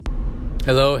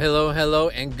Hello, hello, hello,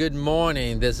 and good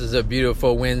morning. This is a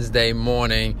beautiful Wednesday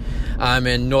morning. I'm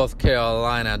in North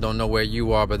Carolina. I don't know where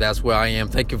you are, but that's where I am.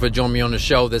 Thank you for joining me on the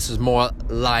show. This is More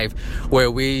Life,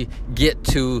 where we get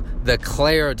to the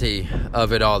clarity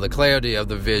of it all, the clarity of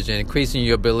the vision, increasing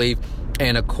your belief,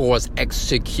 and of course,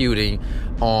 executing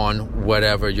on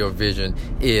whatever your vision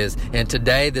is. And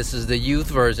today, this is the youth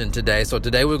version today. So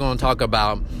today we're going to talk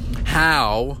about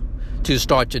how to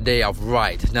start your day off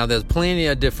right. Now, there's plenty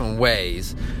of different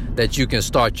ways that you can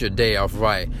start your day off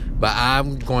right, but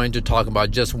I'm going to talk about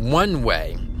just one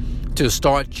way to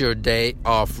start your day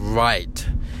off right.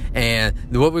 And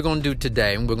what we're going to do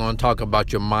today, we're going to talk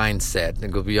about your mindset,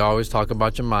 because we always talk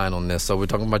about your mind on this, so we're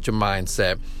talking about your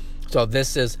mindset. So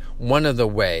this is one of the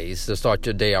ways to start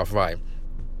your day off right.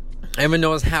 Ever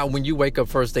notice how when you wake up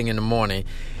first thing in the morning,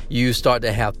 you start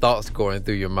to have thoughts going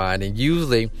through your mind, and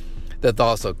usually the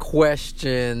thoughts are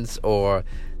questions or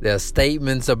they're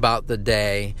statements about the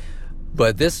day.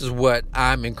 But this is what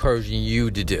I'm encouraging you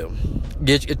to do.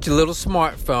 Get your little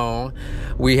smartphone.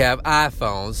 We have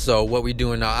iPhones. So what we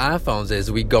do in our iPhones is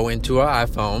we go into our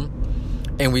iPhone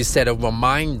and we set a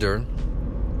reminder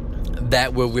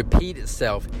that will repeat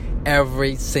itself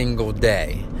every single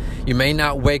day. You may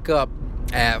not wake up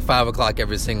at 5 o'clock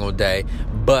every single day,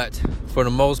 but for the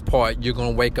most part, you're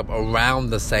going to wake up around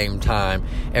the same time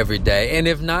every day. And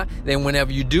if not, then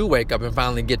whenever you do wake up and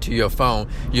finally get to your phone,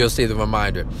 you'll see the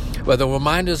reminder. What the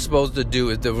reminder is supposed to do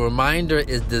is the reminder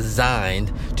is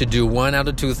designed to do one out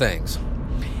of two things.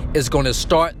 It's going to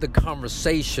start the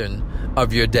conversation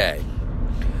of your day.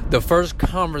 The first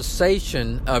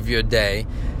conversation of your day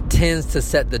tends to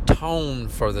set the tone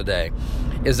for the day.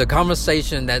 Is a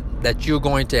conversation that you're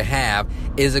going to have,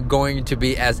 is it going to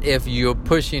be as if you're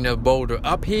pushing a boulder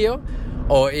uphill,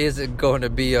 or is it going to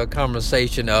be a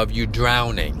conversation of you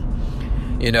drowning?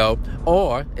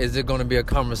 Or is it going to be a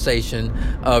conversation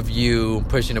of you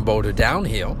pushing a boulder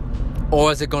downhill,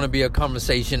 or is it going to be a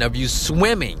conversation of you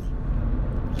swimming?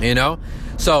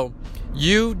 So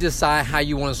you decide how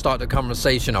you want to start the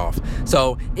conversation off.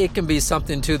 So it can be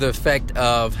something to the effect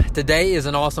of, today is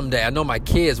an awesome day. I know my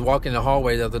kids walking the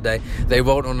hallway the other day, they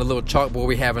wrote on the little chalkboard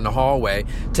we have in the hallway,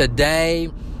 today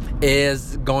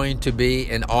is going to be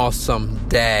an awesome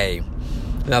day.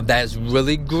 Now that's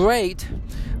really great,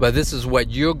 but this is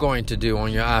what you're going to do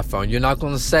on your iPhone. You're not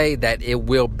going to say that it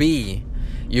will be.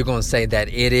 You're going to say that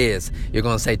it is. You're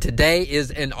going to say today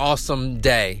is an awesome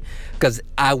day. Because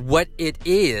what it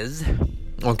is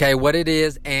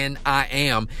and I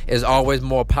am is always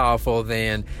more powerful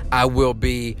than I will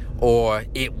be or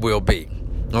it will be.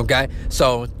 Okay?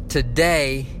 So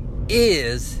today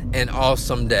is an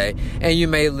awesome day. And you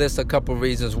may list a couple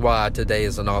reasons why today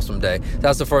is an awesome day.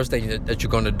 That's the first thing that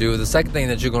you're going to do. The second thing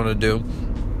that you're going to do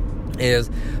is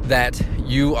that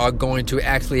you are going to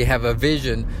actually have a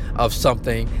vision of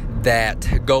something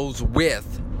that goes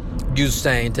with you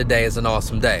saying today is an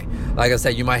awesome day. Like I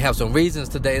said, you might have some reasons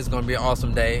today is going to be an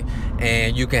awesome day,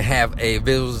 and you can have a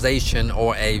visualization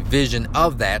or a vision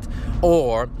of that,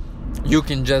 or you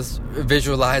can just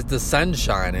visualize the sun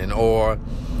shining, or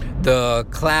the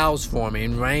clouds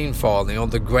forming, rain falling, or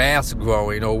the grass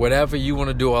growing, or whatever you want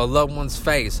to do, or a loved one's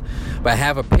face. But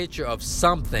have a picture of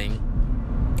something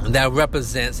that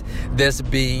represents this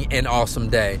being an awesome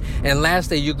day. And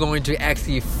lastly, you're going to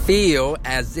actually feel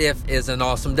as if it's an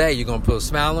awesome day. You're going to put a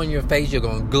smile on your face. You're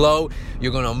going to glow.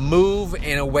 You're going to move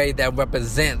in a way that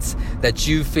represents that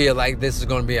you feel like this is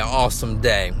going to be an awesome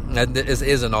day. This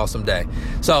is an awesome day.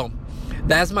 So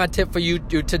that's my tip for you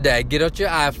today. Get out your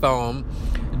iPhone.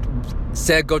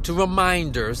 Go to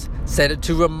reminders. Set it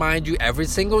to remind you every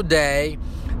single day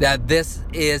that this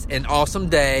is an awesome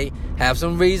day. Have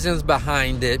some reasons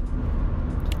behind it.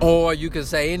 Or you can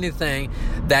say anything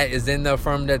that is in the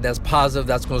affirmative that's positive,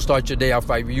 that's going to start your day off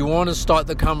right. You want to start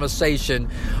the conversation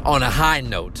on a high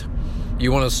note.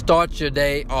 You want to start your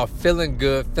day off feeling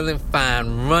good, feeling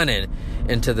fine, running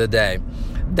into the day.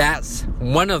 That's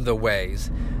one of the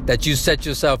ways that you set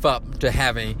yourself up to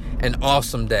having an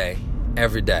awesome day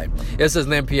every day. This is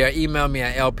Lynn Pierre. Email me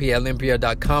at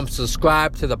lp@lynnpierre.com.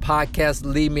 Subscribe to the podcast.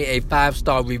 Leave me a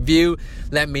 5-star review.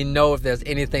 Let me know if there's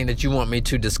anything that you want me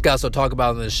to discuss or talk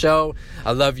about on the show.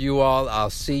 I love you all. I'll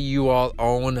see you all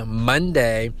on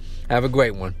Monday. Have a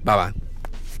great one. Bye-bye.